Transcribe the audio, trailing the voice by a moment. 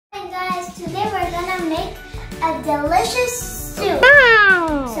make a delicious soup.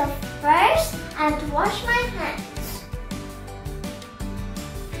 Wow. So first, I have to wash my hands.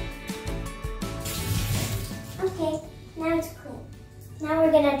 Okay, now it's clean. Now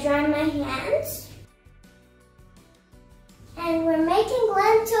we're gonna dry my hands. And we're making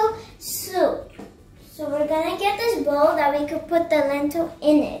lentil soup. So we're gonna get this bowl that we could put the lentil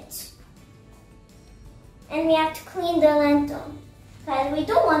in it. And we have to clean the lentil, because we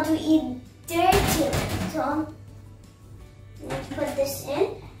don't want to eat dirty lentil. We have to put this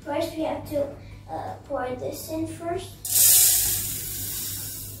in. First we have to pour this in first.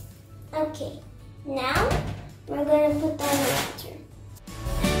 Okay, now we're gonna put down the water.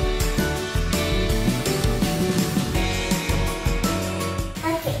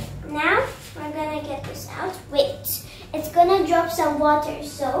 Okay, now we're gonna get this out. Wait, it's gonna drop some water,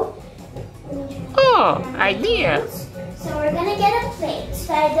 so Oh, idea. so we're gonna get a plate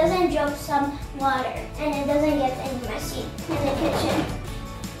so it doesn't drop some water and it doesn't get any messy in the kitchen.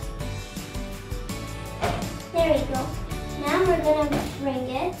 There we go. Now we're gonna bring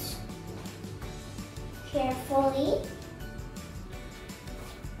it carefully.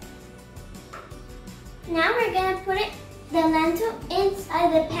 Now we're gonna put the lentil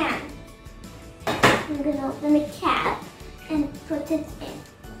inside the pan. I'm gonna open the cap and put it in.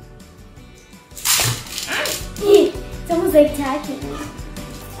 It's almost like tacking me.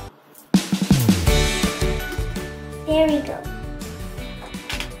 There we go.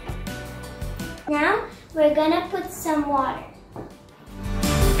 Now we're gonna put some water.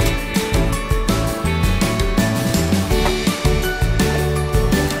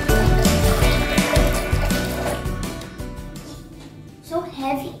 So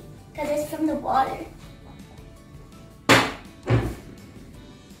heavy because it's from the water.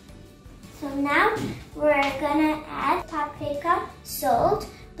 So now we're gonna add paprika, salt,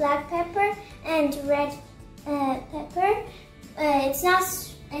 black pepper, and red pepper. It's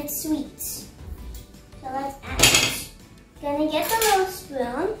sweet. So let's add it. Gonna get a little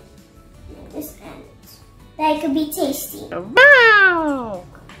spoon. And just add it. That could be tasty. Wow.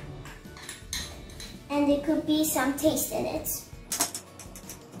 And there could be some taste in it.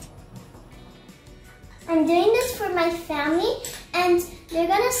 I'm doing this for my family, and they're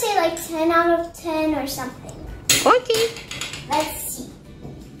gonna say like 10 out of 10 or something. Okay. Let's see.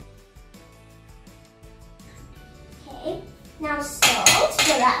 Okay, now salt,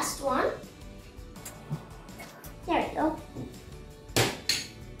 the last one. There we go.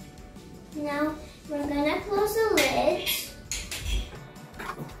 Now we're gonna close the lid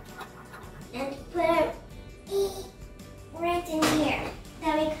and put it right in here.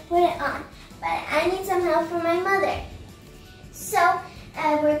 Then we can put it on. But I need some help from my mother. So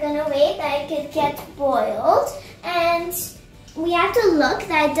we're gonna wait that it could get boiled, and we have to look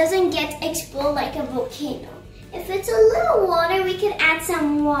that it doesn't get explode like a volcano. If it's a little water, we can add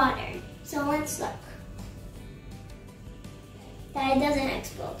some water. So let's look. That it doesn't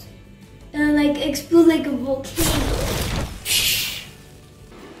explode. Like explode like a volcano.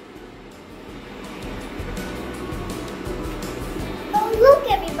 Oh look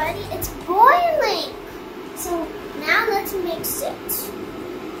everybody, it's boiling. So now let's mix it.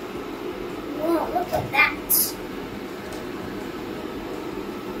 Whoa, look at that.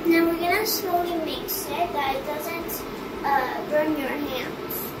 Now we're gonna slowly mix it that it doesn't burn your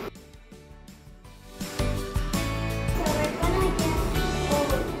hands. So we're gonna get all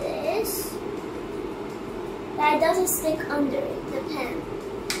of this that it doesn't stick under the pan.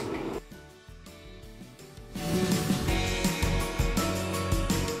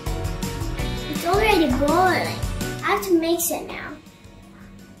 It's already boiling. I have to mix it now.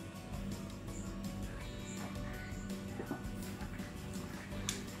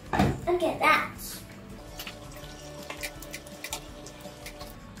 Look at that.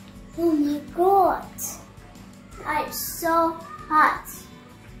 Oh my god. It's so hot.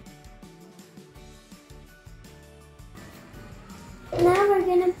 Now we're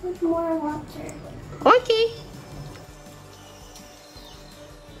gonna put more water. Okay.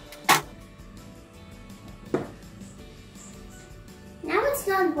 Now it's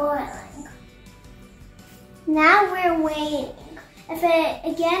not boiling. Now we're waiting. If it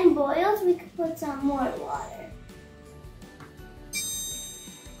again boils, we could put some more water.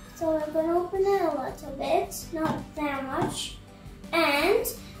 So we're going to open it a little bit, not that much. And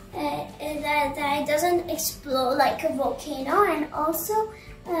that it doesn't explode like a volcano, and also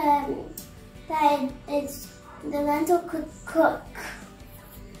that the lentil could cook.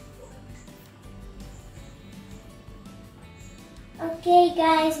 Okay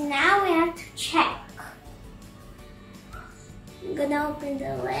guys, now we have to check. I'm gonna open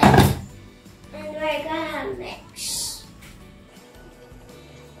the lid And we're gonna mix.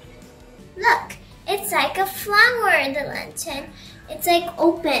 Look, it's like a flower, the lentil. It's like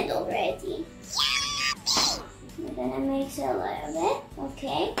opened already. We're gonna mix it a little bit,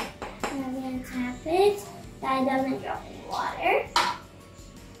 okay? And we're gonna tap it, that it doesn't drop in water.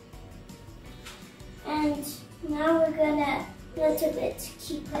 And now we're gonna little bit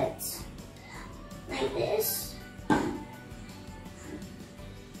keep it like this.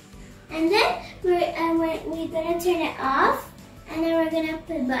 And then we're gonna turn it off, and then we're gonna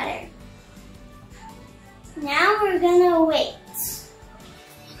put butter. Now we're gonna wait.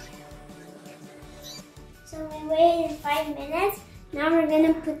 So we waited 5 minutes. Now we're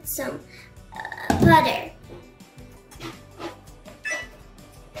gonna put some butter.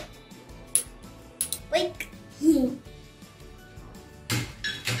 Wait.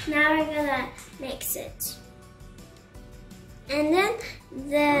 Now we're gonna mix it. And then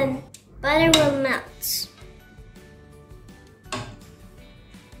the butter will melt.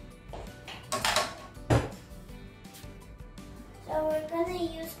 So we're gonna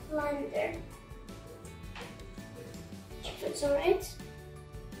use blender. If it's alright.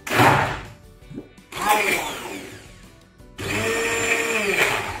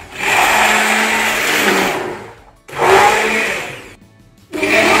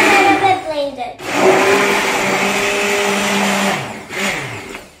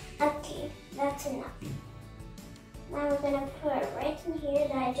 Okay, that's enough. Now we're gonna put it right in here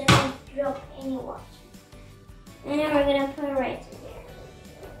that it doesn't drop any water. And then we're gonna put it right in here.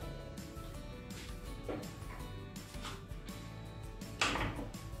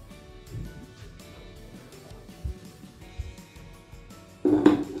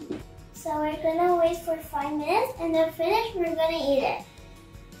 So we're gonna wait for 5 minutes, and then finish, we're gonna eat it.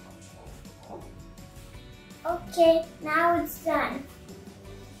 Okay, now it's done.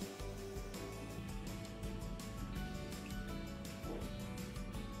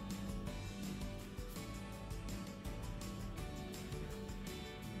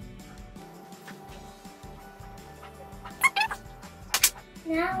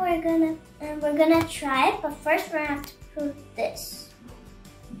 Now we're gonna try it, but first we're gonna have to put this.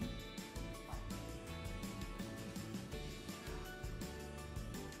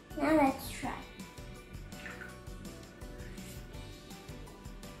 Now let's try.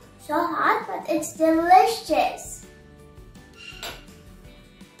 So hot, but it's delicious.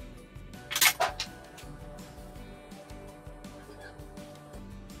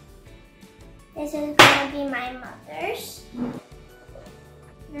 This is gonna be my mother's.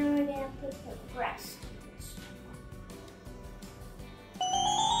 Now we're gonna put the breast.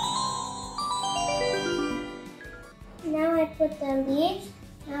 Now I put the leaves.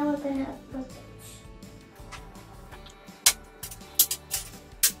 Now we're gonna put it.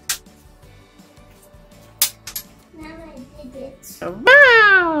 Now I did it.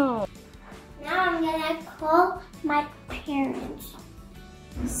 Wow! Now I'm gonna call my parents.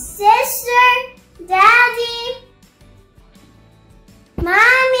 Sister, Daddy,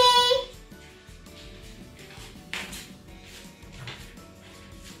 Mommy.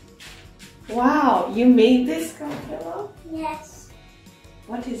 Wow, you made this, Gabi? Yes.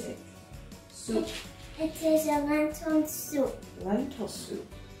 What is it? Soup. It is a lentil soup. Lentil soup.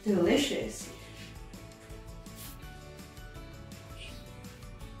 Delicious.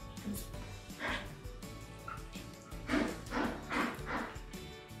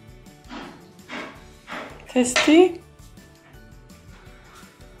 Tasty?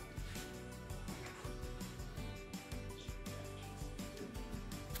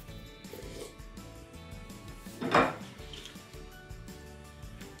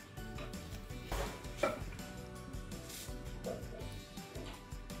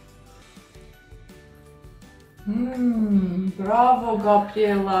 Bravo,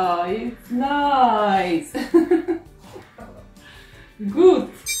 Gabriela. It's nice. Good.